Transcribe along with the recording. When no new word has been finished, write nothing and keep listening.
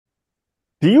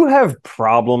Do you have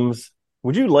problems?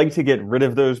 Would you like to get rid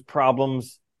of those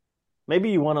problems? Maybe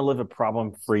you want to live a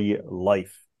problem-free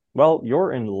life. Well,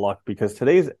 you're in luck because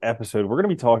today's episode, we're going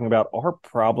to be talking about are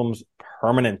problems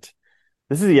permanent?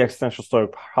 This is the Existential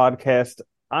Stoic podcast.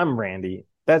 I'm Randy.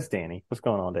 That's Danny. What's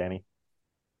going on, Danny?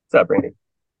 What's up, Randy?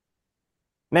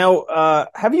 Now,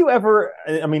 have you ever,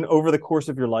 over the course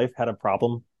of your life, had a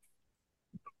problem?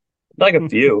 Like a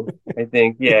few, I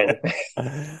think. Yeah,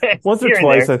 Once or here and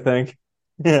twice, there. I think.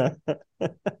 Yeah.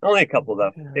 Only a couple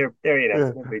though. They're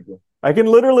Yeah. no big deal. I can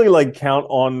literally like count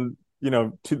on,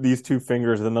 these two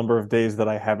fingers the number of days that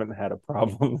I haven't had a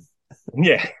problem.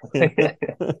 Yeah. Yeah.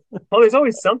 Well, there's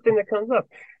always something that comes up.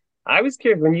 I was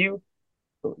curious when you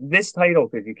this title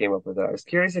because you came up with it. I was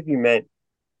curious if you meant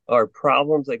are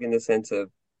problems like in the sense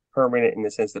of permanent, in the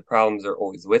sense that problems are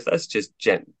always with us, just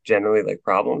generally like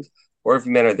problems, or if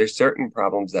you meant are there certain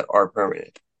problems that are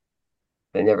permanent,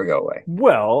 they never go away.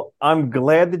 Well, I'm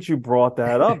glad that you brought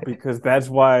that up because that's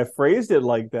why I phrased it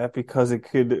like that, because it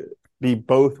could be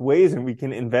both ways and we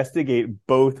can investigate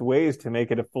both ways to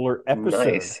make it a fuller episode,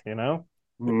 Nice, Instead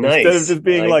of nice. just I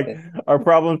being like like, that. our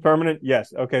problem's permanent?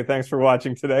 Yes. Okay. Thanks for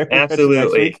watching today. We'll catch you next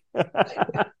Absolutely.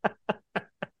 week.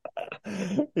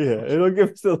 Yeah, it'll give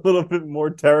us a little bit more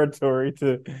territory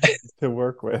to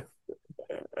work with.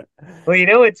 Well, you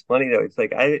know, it's funny though. It's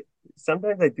like I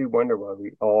sometimes I do wonder why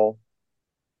we all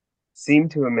seem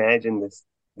to imagine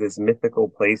this mythical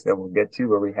place that we'll get to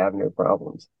where we have no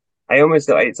problems. I almost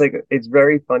it's like it's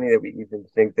very funny that we even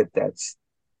think that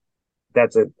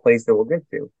that's a place that we'll get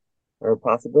to or a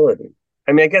possibility.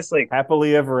 I mean, I guess like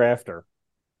Happily ever after.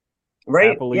 right,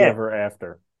 Happily yeah, ever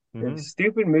after. there's Hmm.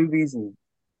 stupid movies and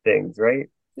things, right?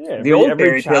 Yeah, The every old every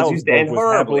fairy tales child's used to book end was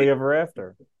happily horribly. ever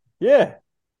after. Yeah.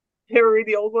 You ever read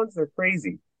the old ones? They're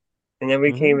crazy. And then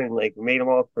we came Hmm. and like made them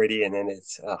all pretty, and then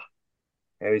it's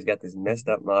everybody's got this messed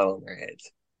up model in their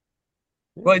heads.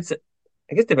 Well, Yeah. it's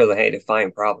I guess it depends on how you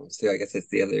define problems too. I guess that's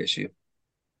the other issue.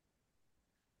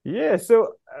 Yeah.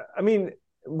 So,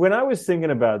 when I was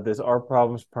thinking about this, are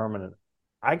problems permanent?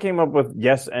 I came up with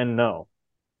yes and no.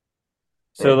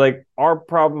 So, Yeah. like, are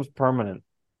problems permanent?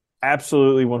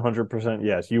 Absolutely 100%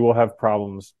 yes. You will have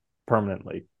problems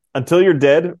permanently. Until you're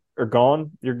dead or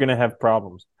gone, you're going to have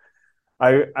problems. I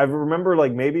remember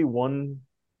like maybe one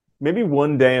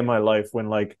day in my life when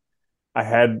like I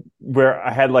had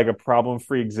like a problem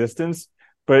free existence,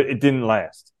 but it didn't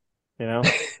last, you know?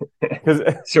 Because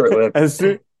Short lived. as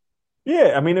soon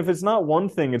yeah, if it's not one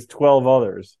thing, it's 12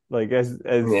 others. Like as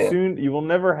Yeah. soon you will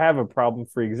never have a problem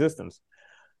free existence.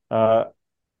 Uh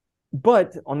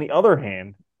but on the other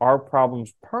hand, are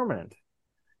problems permanent?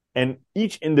 And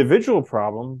each individual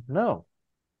problem, no.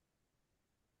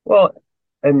 Well,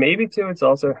 and maybe too, it's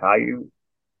also how you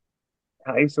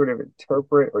sort of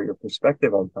interpret or your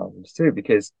perspective on problems too,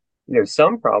 because you know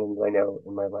some problems I know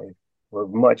in my life were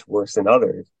much worse than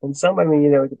others, and some, I mean, you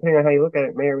know, depending on how you look at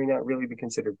it, may or may not really be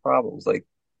considered problems. Like,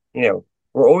 you know,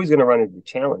 we're always going to run into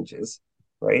challenges,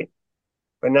 right?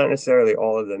 But not necessarily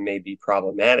all of them may be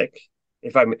problematic.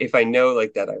 If I know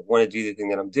like that I want to do the thing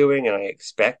that I'm doing and I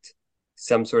expect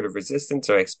some sort of resistance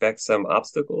or I expect some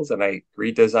obstacles and I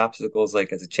read those obstacles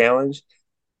like as a challenge,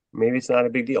 maybe it's not a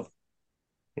big deal,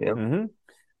 you know? Hmm.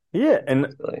 Yeah, and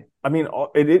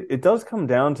Possibility. it does come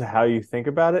down to how you think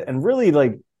about it, and really,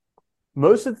 like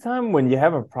most of the time, when you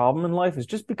have a problem in life, it's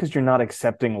just because you're not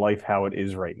accepting life how it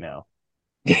is right now.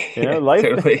 Yeah, Life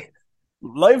totally.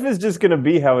 life is just going to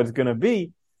be how it's going to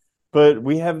be. But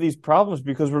we have these problems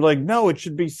because we're like, no, it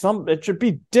should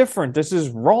be different. This is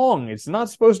wrong. It's not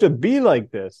supposed to be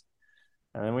like this.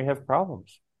 And then we have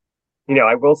problems. You know,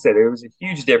 I will say there was a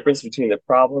huge difference between the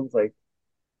problems like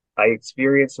I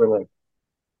experienced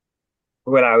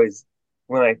when I was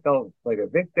when I felt like a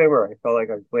victim or I felt like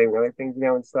I was blaming other things, you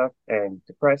know, and stuff and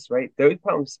depressed, right? Those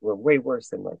problems were way worse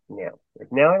than like now.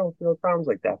 Like now I don't feel problems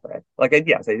like that bad. Like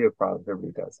yes, I do have problems,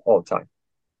 everybody does all the time.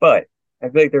 But I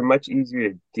feel like they're much easier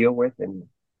to deal with and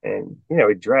you know,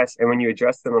 address. And when you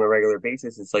address them on a regular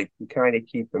basis, it's like you kind of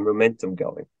keep the momentum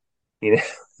going, you know,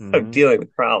 of Hmm. dealing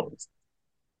with problems.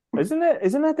 Isn't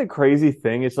that the crazy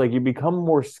thing? It's like you become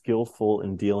more skillful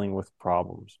in dealing with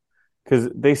problems because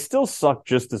they still suck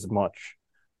just as much.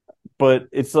 But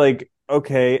it's like,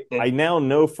 okay, Yeah. I now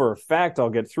know for a fact I'll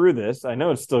get through this. I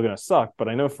know it's still going to suck, but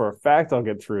I know for a fact I'll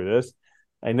get through this.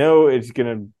 I know it's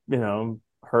going to,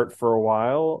 hurt for a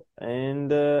while,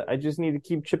 and I just need to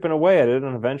keep chipping away at it,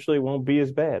 and eventually it won't be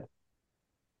as bad.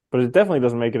 But it definitely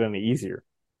doesn't make it any easier.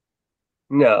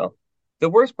 No. The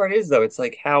worst part is though, it's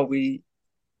like how we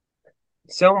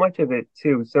so much of it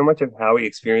too, so much of how we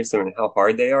experience them and how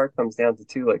hard they are comes down to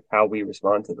too, like how we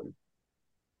respond to them.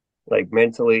 Like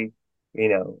mentally, you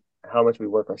know. how much we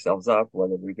work ourselves up,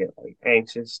 whether we get like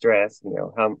anxious, stressed,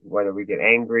 how whether we get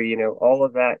angry, all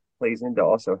of that plays into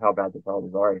also how bad the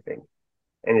problems are, I think.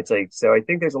 And it's like, so I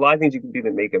think there's a lot of things you can do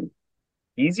to make them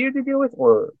easier to deal with,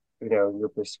 or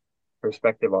your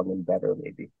perspective on them better,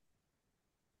 maybe.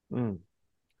 Mm,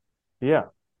 yeah.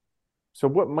 So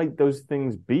what might those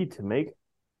things be to make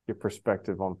your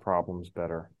perspective on problems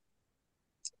better?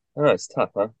 Oh, it's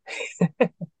tough, huh?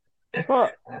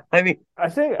 Well, I mean, I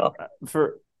think oh,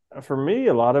 for for me,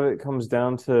 a lot of it comes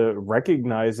down to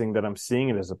recognizing that I'm seeing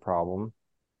it as a problem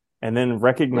and then yeah,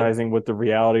 recognizing what the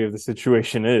reality of the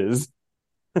situation is.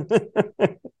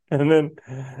 And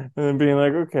then being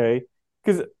like, okay,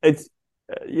 because it's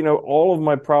all of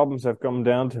my problems have come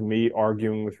down to me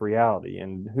arguing with reality,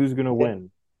 and who's going to yeah.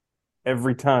 win?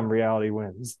 Every time reality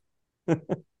wins.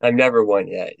 I've never won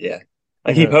yet. Yeah,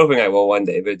 I keep Yeah, hoping I will one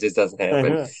day, but it just doesn't I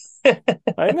happen. know.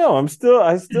 I know.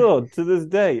 I still to this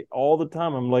day, all the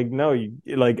time, I'm like, no, you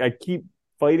like, I keep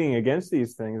fighting against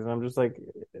these things, and I'm just like,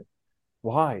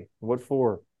 why? What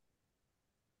for?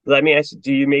 Let me ask you,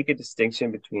 do you make a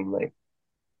distinction between like,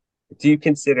 do you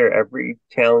consider every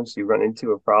challenge you run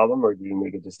into a problem, or do you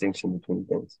make a distinction between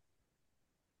things?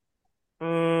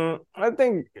 I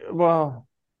think, well,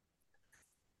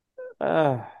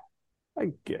 uh,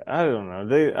 I don't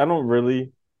know. I don't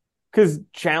really, because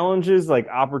challenges like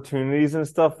opportunities and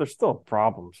stuff, they're still a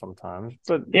problem sometimes.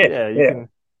 But Yeah, yeah, yeah,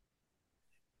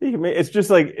 you can make, it's just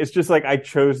like I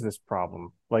chose this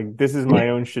problem. Like this is my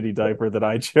own shitty diaper that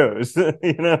I chose,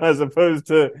 as opposed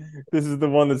to this is the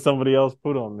one that somebody else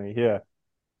put on me. Yeah.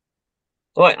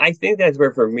 Well, I think that's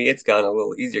where for me it's gotten a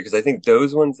little easier because I think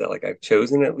those ones that like I've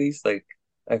chosen at least like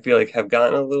I feel like have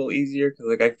gotten a little easier because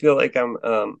like I feel like I'm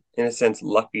in a sense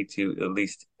lucky to at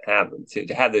least have them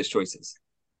to have those choices.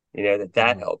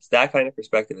 That Hmm. helps. That kind of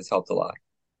perspective has helped a lot.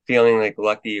 Feeling like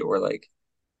lucky or like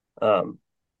um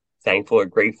thankful or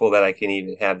grateful that I can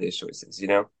even have those choices.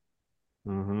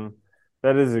 Hmm.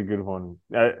 That is a good one.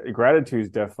 Gratitude is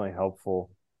definitely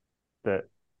helpful. That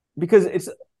because it's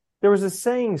there was a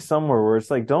saying somewhere where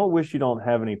it's like, don't wish you don't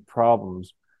have any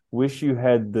problems. Wish you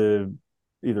had the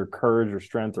either courage or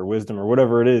strength or wisdom or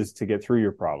whatever it is to get through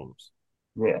your problems.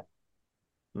 Yeah.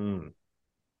 Mm,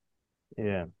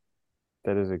 yeah,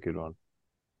 that is a good one.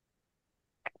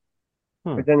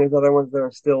 Hmm. But then there's other ones that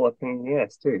are still a pain in the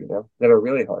ass too, that are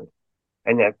really hard.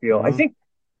 And that feel Hmm.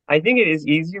 I think it is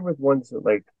easier with ones that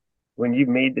like when you've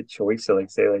made the choice to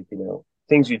like say like,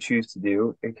 things you choose to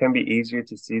do, it can be easier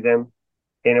to see them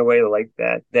in a way like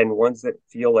that than ones that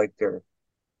feel like they're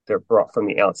brought from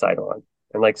the outside on.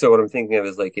 And like so what I'm thinking of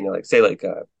is like, like say like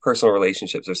personal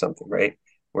relationships or something, right?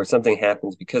 Where something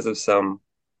happens because of some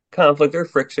conflict or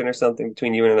friction or something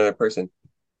between you and another person.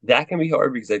 That can be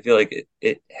hard because I feel like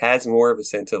it has more of a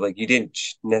sense of like you didn't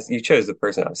you chose the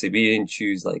person obviously, but you didn't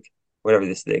choose like whatever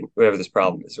this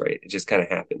problem is, right? It just kind of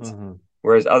happens. Hmm.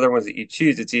 Whereas other ones that you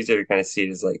choose, it's easier to kind of see it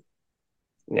as like,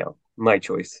 my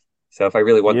choice. So if I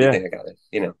really want the Yeah. thing, I got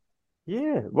it.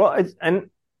 Yeah. Well, and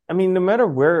I mean, no matter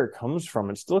where it comes from,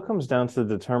 it still comes down to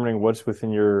determining what's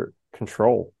within your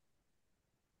control.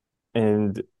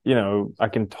 And, I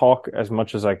can talk as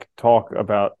much as I can talk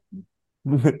about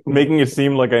making it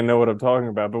seem like I know what I'm talking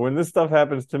about. But when this stuff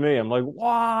happens to me, I'm like,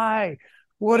 why?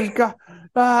 What is God?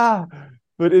 Ah,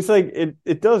 but it's like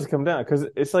it does come down because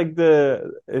it's like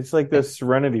the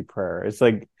Serenity Prayer. It's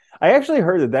like I actually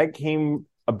heard that came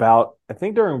about I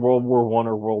think during World War I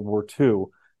or World War II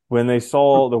when they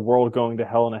saw the world going to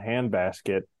hell in a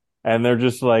handbasket, and they're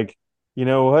just like, you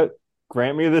know what?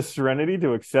 Grant me the serenity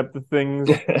to accept the things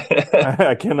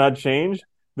I cannot change,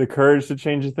 the courage to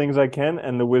change the things I can,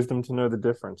 and the wisdom to know the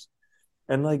difference.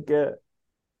 And like,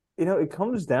 it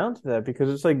comes down to that because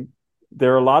it's like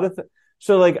there are a lot of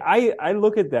so like I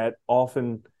look at that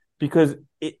often because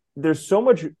there's so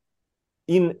much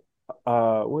in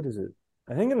what is it?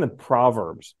 I think in the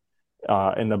Proverbs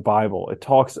in the Bible it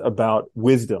talks about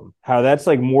wisdom, how that's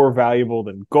like more valuable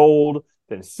than gold,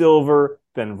 than silver,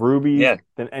 than rubies, Yeah.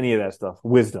 than any of that stuff.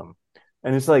 Wisdom,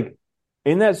 and it's like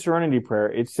in that Serenity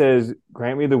Prayer it says,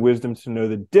 "Grant me the wisdom to know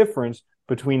the difference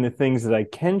between the things that I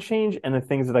can change and the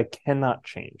things that I cannot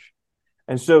change."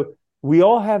 And so we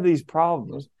all have these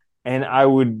problems. And I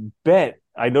would bet,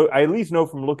 I at least know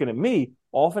from looking at me,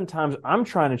 oftentimes I'm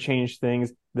trying to change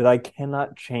things that I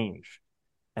cannot change.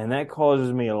 And that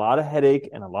causes me a lot of headache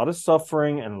and a lot of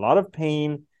suffering and a lot of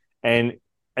pain. And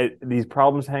these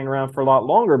problems hang around for a lot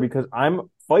longer because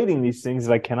I'm fighting these things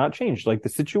that I cannot change, like the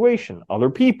situation, other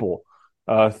people,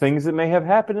 things that may have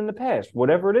happened in the past,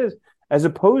 whatever it is, as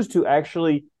opposed to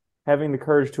actually having the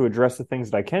courage to address the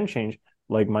things that I can change,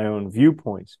 like my own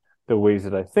viewpoints, the ways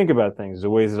that I think about things, the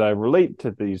ways that I relate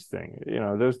to these things,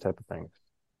 those type of things.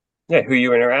 Yeah, who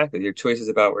you interact with, your choices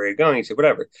about where you're going, you say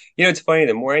whatever. It's funny.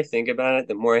 The more I think about it,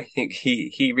 the more I think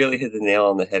he really hit the nail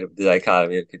on the head of the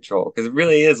dichotomy of control because it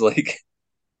really is like.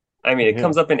 I mean, it Yeah.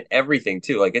 comes up in everything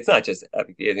too. Like it's not just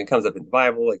epic. It comes up in the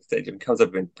Bible. Like I said, it comes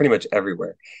up in pretty much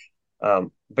everywhere.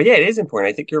 But yeah, it is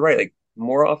important. I think you're right. Like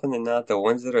more often than not, the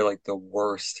ones that are like the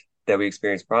worst that we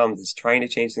experience problems is trying to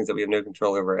change things that we have no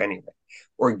control over anyway,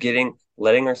 or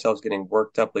letting ourselves getting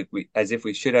worked up like we as if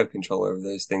we should have control over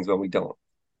those things when we don't.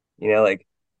 Like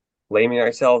blaming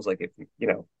ourselves, like if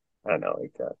I don't know,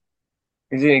 like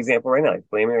here's an example right now, like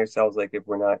blaming ourselves, like if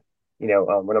we're not,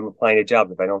 when I'm applying a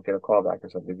job, if I don't get a call back or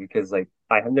something, because like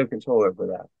I have no control over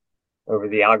that, over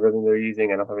the algorithm they're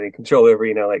using. I don't have any control over,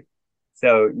 like,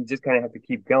 so you just kind of have to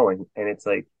keep going. And it's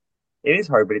like, it is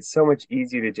hard, but it's so much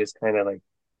easier to just kind of like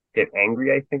get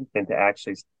angry, I think, than to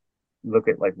actually look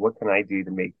at like, what can I do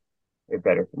to make it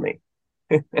better for me?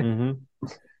 Hmm.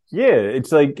 Yeah,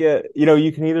 it's like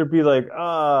you can either be like,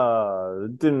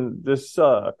 didn't this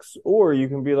sucks, or you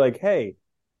can be like, hey,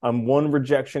 I'm one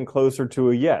rejection closer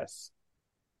to a yes,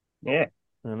 Yeah.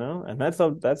 and that's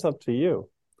up to you,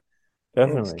 Yeah.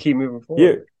 Just definitely. keep moving Yeah,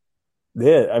 forward.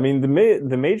 yeah. I mean,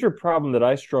 the major problem that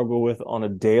I struggle with on a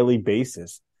daily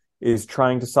basis is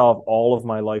trying to solve all of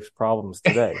my life's problems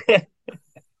today.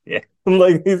 Yeah.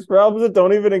 Like these problems that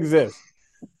don't even exist.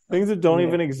 Things that don't Yeah.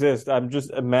 even exist. I'm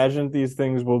just imagined these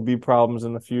things will be problems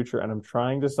in the future, and I'm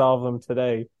trying to solve them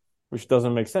today, which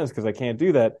doesn't make sense because I can't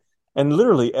do that. And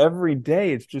literally every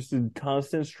day, it's just a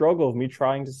constant struggle of me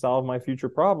trying to solve my future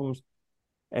problems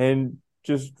and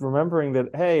just remembering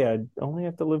that, hey, I only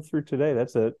have to live through today.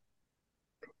 That's it.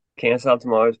 Can't solve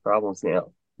tomorrow's problems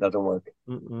now. Doesn't work.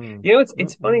 Mm-mm.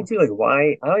 It's funny Mm-mm. too, like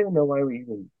why I don't even know why we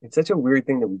even it's such a weird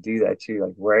thing that we do that too,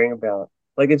 like worrying about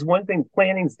like it's one thing,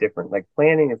 planning's different. Like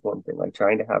planning is one thing, like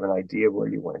trying to have an idea of where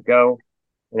you want to go,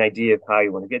 an idea of how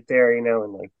you want to get there,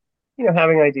 and like,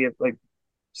 having an idea of like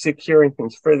securing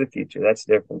things for the future, that's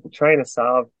different. But trying to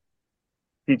solve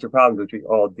future problems, which we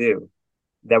all do,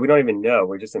 that we don't even know,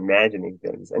 we're just imagining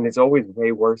things. And it's always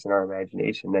way worse in our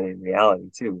imagination than in reality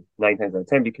too, 9 times out of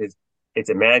 10, because it's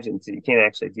imagined, so you can't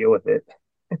actually deal with it.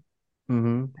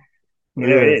 Mm-hmm. It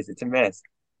Yeah. is, it's a mess.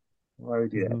 Why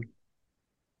would we do that? Mm-hmm.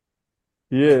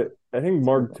 Yeah. I think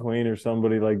Mark Twain or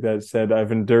somebody like that said,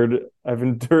 I've endured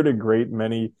a great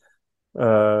many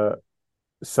uh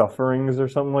sufferings or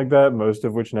something like that, most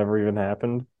of which never even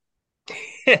happened.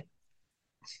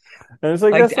 And it's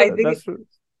like I think that's what,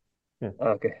 yeah.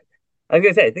 okay. I was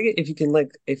gonna say, I think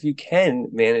if you can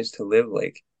manage to live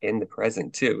like in the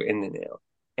present too, in the now,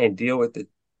 and deal with the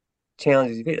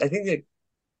challenges you face, I think that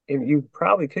you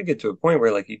probably could get to a point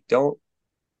where like you don't,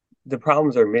 the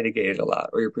problems are mitigated a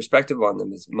lot, or your perspective on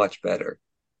them is much better.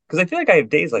 Because I feel like I have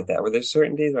days like that where there's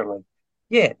certain days where I'm like,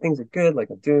 yeah, things are good, like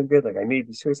I'm doing good, like I made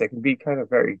this choice. I can be kind of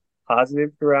very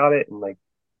positive throughout it, and like,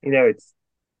 it's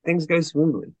things go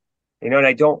smoothly. And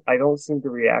I don't seem to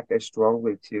react as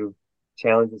strongly to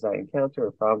challenges I encounter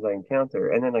or problems I encounter.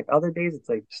 And then like other days, it's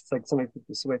like just like somebody flipped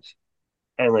the switch,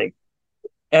 and like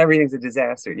everything's a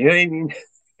disaster. You know what I mean?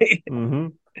 Mm-hmm.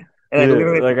 And I Yeah,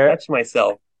 literally have like to catch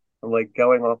myself from like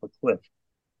going off a cliff.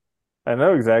 I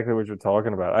know exactly what you're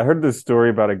talking about. I heard this story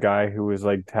about a guy who was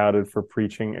like touted for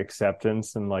preaching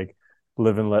acceptance and like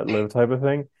live and let live type of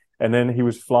thing. And then he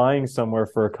was flying somewhere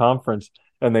for a conference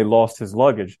and they lost his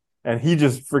luggage. And he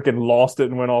just freaking lost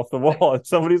it and went off the wall. And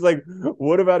somebody's like,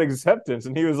 "What about acceptance?"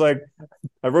 And he was like,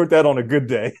 "I wrote that on a good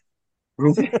day."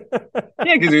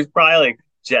 Yeah, because there's probably like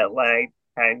jet lag,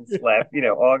 hadn't slept,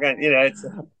 all kind. It's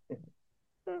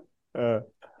Uh,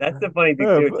 that's the funny thing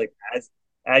too. It's but like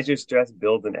as your stress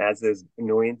builds and as those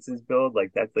annoyances build,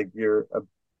 like that's like your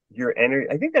energy.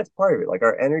 I think that's part of it. Like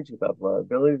our energy level, our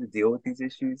ability to deal with these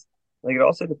issues. Like it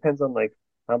also depends on like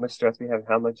how much stress we have,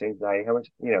 how much anxiety,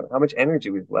 how much energy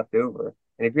we've left over.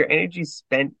 And if your energy's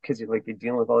spent because you're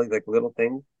dealing with all these like little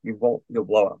things, you'll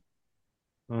blow up.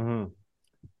 hmm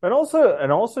and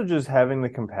also just having the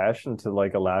compassion to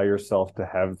like allow yourself to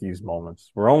have these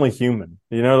moments. We're only human,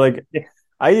 like Yeah.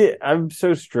 I'm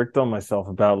so strict on myself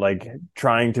about like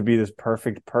trying to be this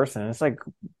perfect person. It's like,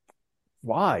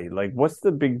 why? Like, what's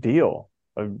the big deal?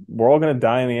 Like, we're all gonna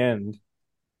die in the end.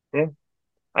 Yeah.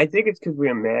 I think it's because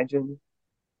we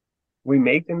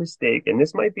make the mistake, and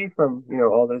this might be from,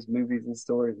 all those movies and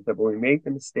stories and stuff, but we make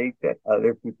the mistake that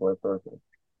other people are perfect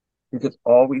because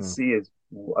all we Hmm. see is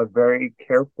a very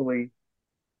carefully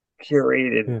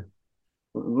curated Yeah,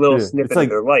 little yeah. It's snippet of like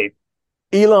their life.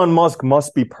 Elon Musk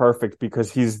must be perfect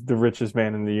because he's the richest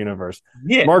man in the universe.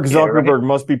 Yeah, Mark yeah, right. Zuckerberg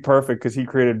must be perfect because he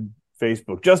created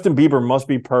Facebook. Justin Bieber must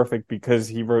be perfect because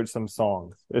he wrote some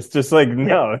songs. It's just like, Yeah.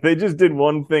 no, they just did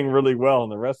one thing really well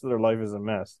and the rest of their life is a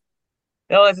mess.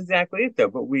 No, that's exactly it though.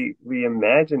 But we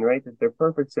imagine, right, that they're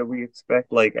perfect, so we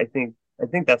expect like I think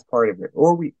that's part of it.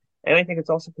 And I think it's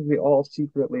also because we all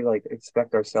secretly like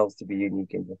expect ourselves to be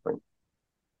unique and different,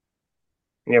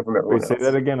 from Wait, everyone say that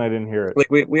else. again. I didn't hear it. Like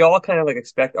we all kind of like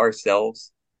expect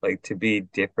ourselves like to be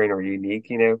different or unique,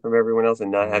 from everyone else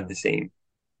and not have Yeah. the same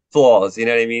flaws, you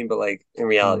know what I mean? But like in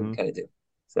reality, we Hmm. kind of do.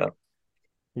 So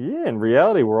Yeah, in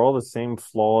reality, we're all the same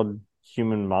flawed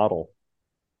human model.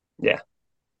 yeah,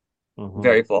 Hmm.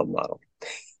 very flawed model.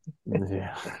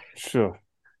 Yeah, sure.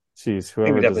 Jeez, I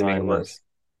think we whoever definitely make it designed worse.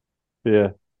 this. Yeah.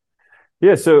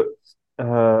 Yeah, so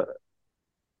uh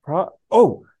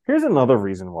here's another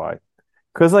reason why.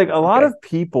 Because like a lot Okay. of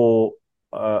people,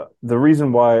 the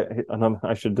reason why another,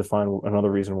 I should define another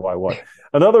reason why what?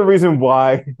 Another reason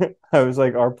why I was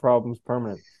like, are problems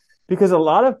permanent? Because a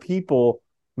lot of people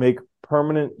make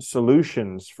permanent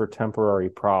solutions for temporary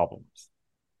problems,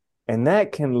 and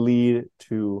that can lead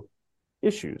to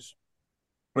issues.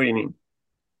 What do you mean?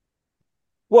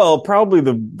 Well, probably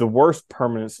the worst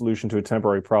permanent solution to a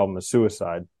temporary problem is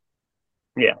suicide.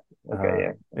 Yeah. Okay. Uh,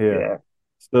 Yeah. yeah. Yeah.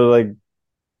 So like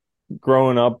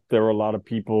growing up, there were a lot of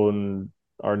people in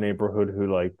our neighborhood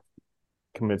who like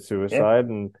commit Yeah. suicide.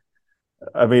 And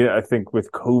I mean, I think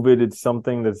with COVID, it's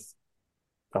something that's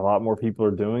a lot more people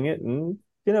are doing it. And,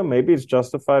 maybe it's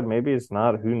justified, maybe it's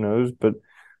not, who knows? But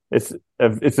it's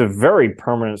a very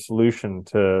permanent solution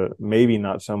to maybe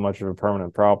not so much of a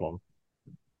permanent problem.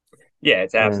 Yeah.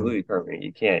 It's And absolutely permanent.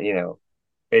 You can't,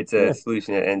 it's a yeah,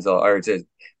 solution that ends all, or it's a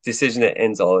decision that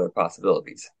ends all other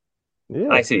possibilities. yeah.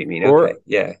 I see what you mean. Okay. Or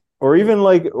Yeah. or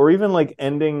even like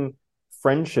ending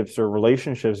friendships or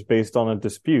relationships based on a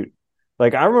dispute.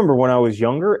 Like I remember when I was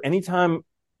younger, anytime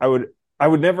I would I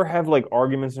would never have like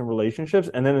arguments in relationships,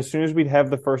 and then as soon as we'd have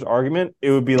the first argument, it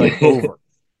would be like over.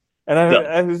 And Done.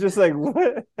 I was just like,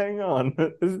 what? Hang on.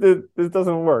 This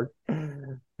doesn't work.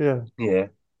 Yeah. Yeah.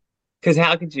 Because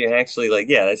how could you actually like,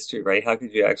 yeah, that's true, right? How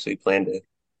could you actually plan to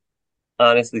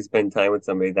honestly spend time with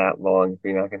somebody that long if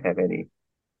you're not going to have any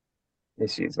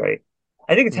issues, right?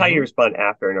 I think it's how you Hmm. respond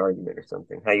after an argument or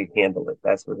something, how you handle it.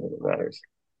 That's what really matters,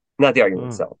 not the argument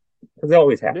Mm. itself. Because it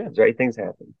always Yeah. happens, right? Things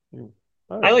happen. Yeah.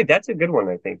 Oh I yeah. like that's a good one.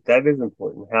 I think that is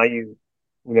important. How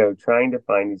trying to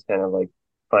find these kind of like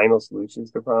final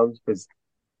solutions to problems. Because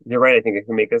you're right. I think it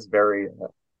can make us very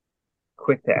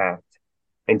quick to act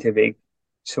and to make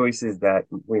choices that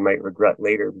we might regret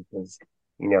later because,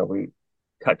 we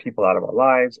cut people out of our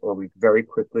lives or we very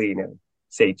quickly,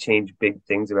 say change big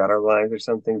things about our lives or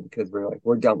something because we're like,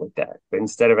 we're done with that. But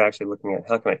instead of actually looking at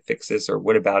how can I fix this or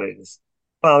what about it is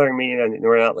bothering me, and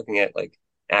we're not looking at like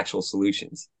actual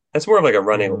solutions. That's more of like a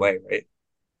running Hmm. away, right?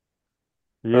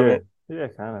 From Yeah. it. Yeah,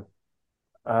 kind of.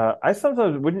 I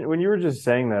sometimes when you were just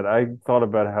saying that, I thought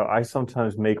about how I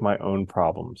sometimes make my own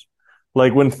problems.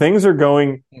 Like when things are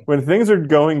going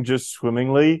just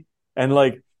swimmingly and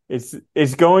like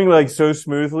it's going like so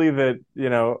smoothly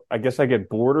that, I guess I get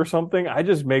bored or something. I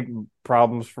just make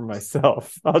problems for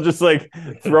myself. I'll just like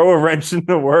throw a wrench in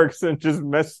the works and just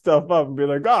mess stuff up and be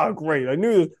like, "Oh, great. I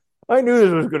knew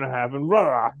this was gonna happen."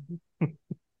 Blah.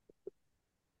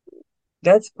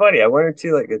 That's funny. I wonder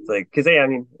too, like it's like because I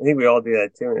mean I think we all do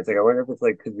that too, and it's like I wonder if it's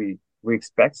like because we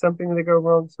expect something to go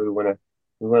wrong, so we want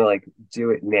to like do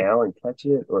it now and catch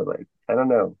it, or like I don't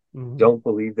know, Mhm. don't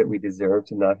believe that we deserve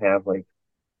to not have like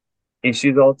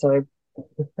issues all the time.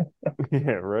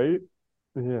 Yeah, right?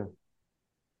 Yeah.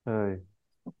 Uh,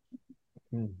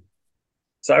 hmm.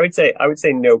 So I would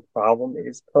say no problem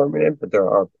is permanent, but there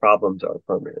are problems are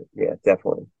permanent. Yeah,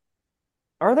 definitely.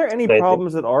 Are there any And I think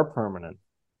problems that are permanent?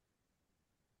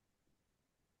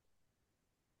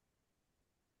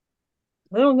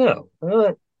 I don't know.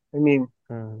 I mean,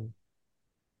 Um,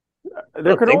 I there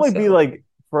don't could think only be so. like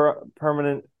for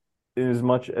permanent in as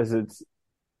much as it's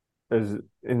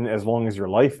as long as your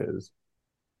life is.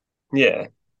 Yeah.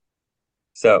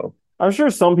 So, I'm sure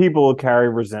some people will carry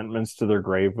resentments to their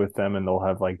grave with them and they'll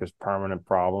have like this permanent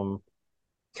problem.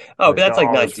 oh, but Like, that's like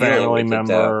oh, not this dealing family with it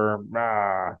though.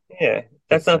 member, Yeah,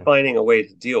 that's just not finding a way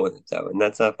to deal with it though, and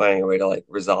that's not finding a way to like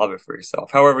resolve it for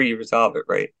yourself. However you resolve it,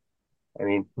 right? I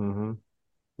mean, hmm.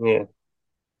 yeah,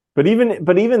 But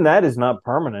even that is not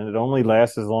permanent. It only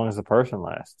lasts as long as the person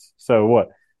lasts. So what?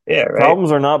 yeah, right.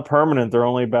 Problems are not permanent. They're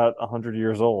only about 100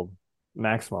 years old,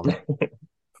 maximum.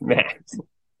 Max.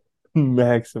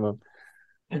 Maximum.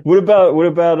 What about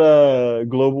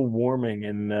global warming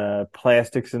and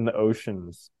plastics in the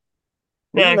oceans?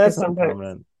 Even Yeah, that's because not sometimes,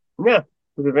 permanent. yeah,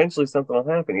 because eventually something will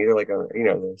happen. Either like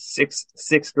the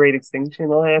sixth great extinction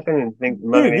will happen, and things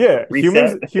Mother Dude, Nature yeah, will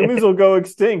reset. humans will go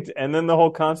extinct, and then the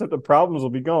whole concept of problems will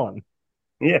be gone.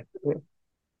 Yeah. Yeah.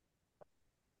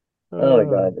 Oh my Uh,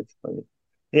 God, that's funny.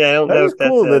 Yeah, I don't that know is if that's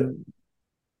cool. a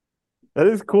That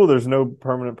is cool. There's no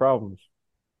permanent problems.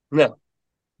 no,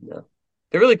 no.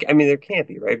 There really, I mean, there can't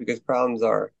be, right? Because problems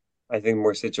are, I think,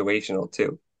 more situational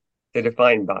too. They're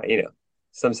defined by,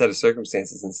 some set of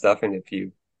circumstances and stuff. And if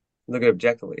you look at it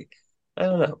objectively, I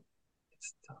don't know.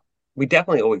 It's tough. We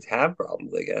definitely always have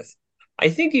problems, I guess. I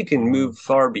think you can Uh-huh. move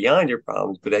far beyond your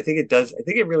problems, but I think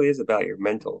it really is about your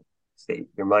mental state,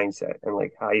 your mindset, and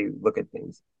like how you look at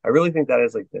things. I really think that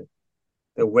is like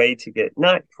the way to get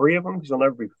not free of them, because you'll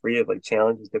never be free of like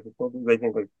challenges, difficulties. But I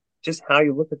think like just how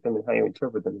you look at them and how you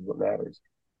interpret them is what matters.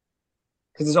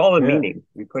 Because it's all the Yeah. meaning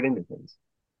we put into things.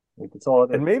 Like it's all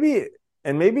it And is.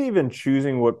 maybe even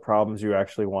choosing what problems you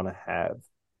actually want to have.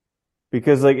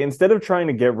 Because like instead of trying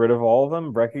to get rid of all of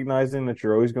them, recognizing that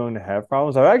you're always going to have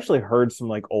problems. I've actually heard some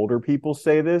like older people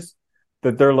say this,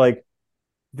 that they're like,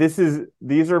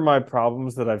 these are my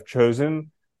problems that I've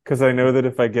chosen because I know that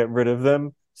if I get rid of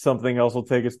them, something else will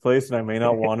take its place and I may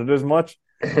not want it as much,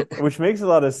 which makes a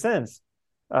lot of sense.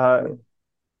 Because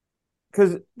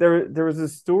there was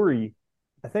this story,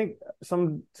 I think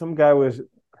some guy was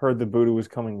heard the Buddha was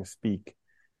coming to speak,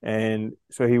 and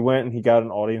so he went and he got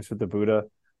an audience with the Buddha,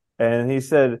 and he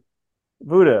said,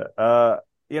 Buddha,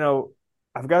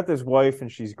 I've got this wife and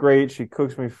she's great. She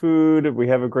cooks me food. We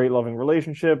have a great loving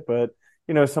relationship, but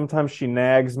sometimes she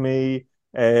nags me,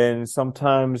 and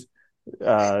sometimes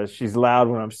she's loud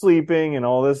when I'm sleeping and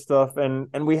all this stuff.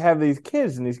 And we have these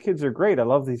kids, and these kids are great. I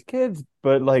love these kids,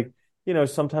 but like,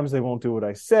 sometimes they won't do what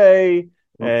I say,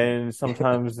 and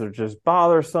sometimes they're just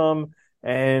bothersome.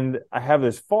 And I have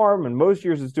this farm, and most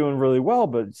years it's doing really well,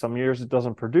 but some years it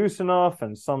doesn't produce enough,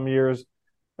 and some years,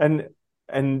 and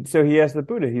and so he asked the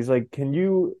Buddha, he's like, can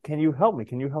you help me?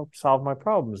 Can you help solve my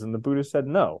problems? And the Buddha said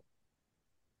no.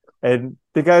 And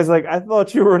the guy's like, I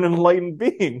thought you were an enlightened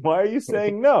being. Why are you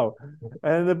saying no?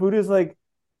 And the Buddha's like,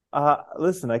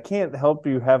 listen, I can't help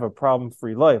you have a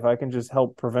problem-free life. I can just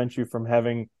help prevent you from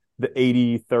having the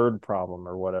 83rd problem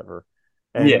or whatever.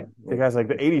 Yeah. And the guy's like,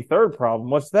 the 83rd problem,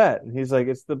 what's that? And he's like,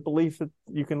 it's the belief that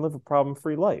you can live a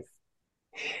problem-free life.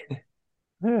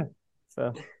 Yeah.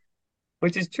 So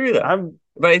Which is true though. I'm,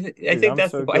 But I dude, think I'm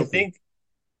that's so I guilty.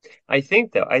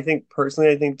 think though, I think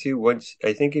personally, I think too, once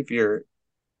I think if you're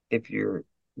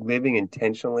living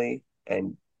intentionally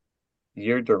and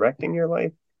you're directing your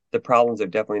life, the problems are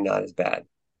definitely not as bad.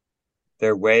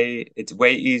 It's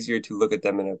way easier to look at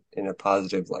them in a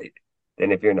positive light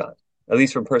than if you're not. At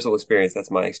least from personal experience,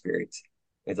 that's my experience.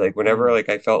 It's like whenever Mm. like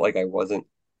I felt like I wasn't,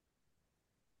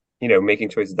 making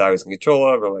choices that I was in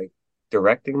control of or like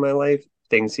directing my life,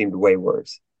 things seemed way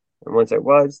worse. And once I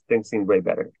was, things seemed way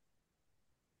better.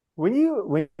 When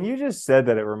you just said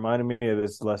that, it reminded me of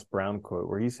this Les Brown quote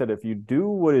where he said, "If you do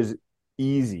what is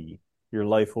easy, your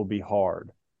life will be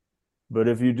hard. But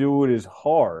if you do what is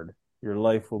hard, your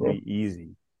life will Yeah. be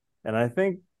easy." And I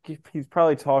think he's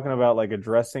probably talking about like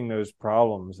addressing those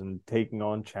problems and taking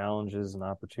on challenges and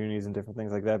opportunities and different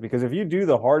things like that. Because if you do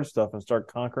the hard stuff and start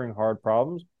conquering hard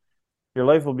problems, your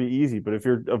life will be easy. But if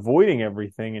you're avoiding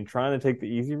everything and trying to take the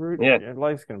easy route, Yeah. your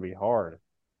life's going to be hard.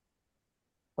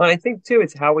 Well, I think too,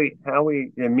 it's how we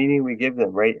the meaning we give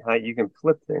them, right? How you can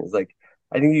flip things. Like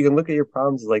I think you can look at your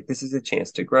problems as like this is a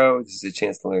chance to grow, this is a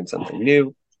chance to learn something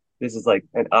new. This is like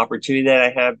an opportunity that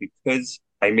I have because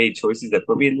I made choices that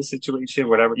put me in this situation,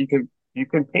 whatever. You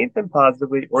can paint them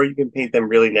positively or you can paint them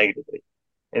really negatively.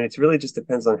 And it's really just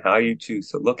depends on how you choose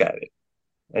to look at it.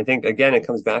 I think again it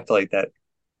comes back to like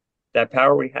that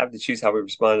power we have to choose how we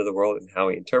respond to the world and how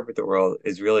we interpret the world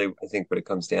is really, I think, what it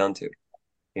comes down to.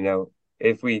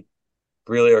 If we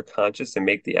really are conscious and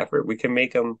make the effort, we can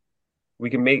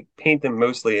paint them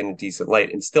mostly in a decent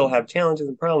light and still have challenges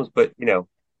and problems, but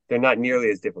they're not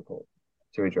nearly as difficult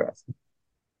to address.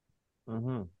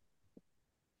 Mm-hmm.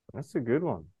 That's a good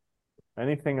one.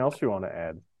 Anything else you want to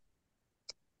add?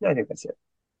 I think that's it.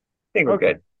 I think we're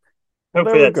Okay. good. Well,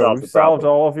 there Hopefully we that go. solves We've the solved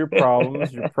problem. all of your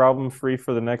problems. You're problem free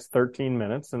for the next 13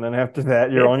 minutes. And then after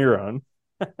that, you're Yeah. on your own.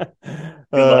 Good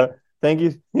uh, luck. thank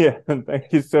you. Yeah.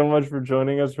 Thank you so much for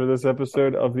joining us for this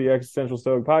episode of the Existential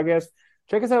Stoic Podcast.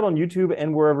 Check us out on YouTube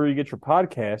and wherever you get your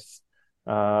podcasts.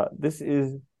 This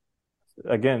is,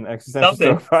 again, Existential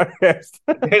Something. Stoic Podcast.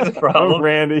 There's a I'm problem.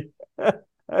 Randy.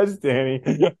 That's Danny.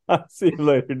 I'll see you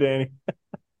later, Danny.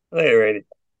 Later,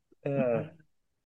 Randy.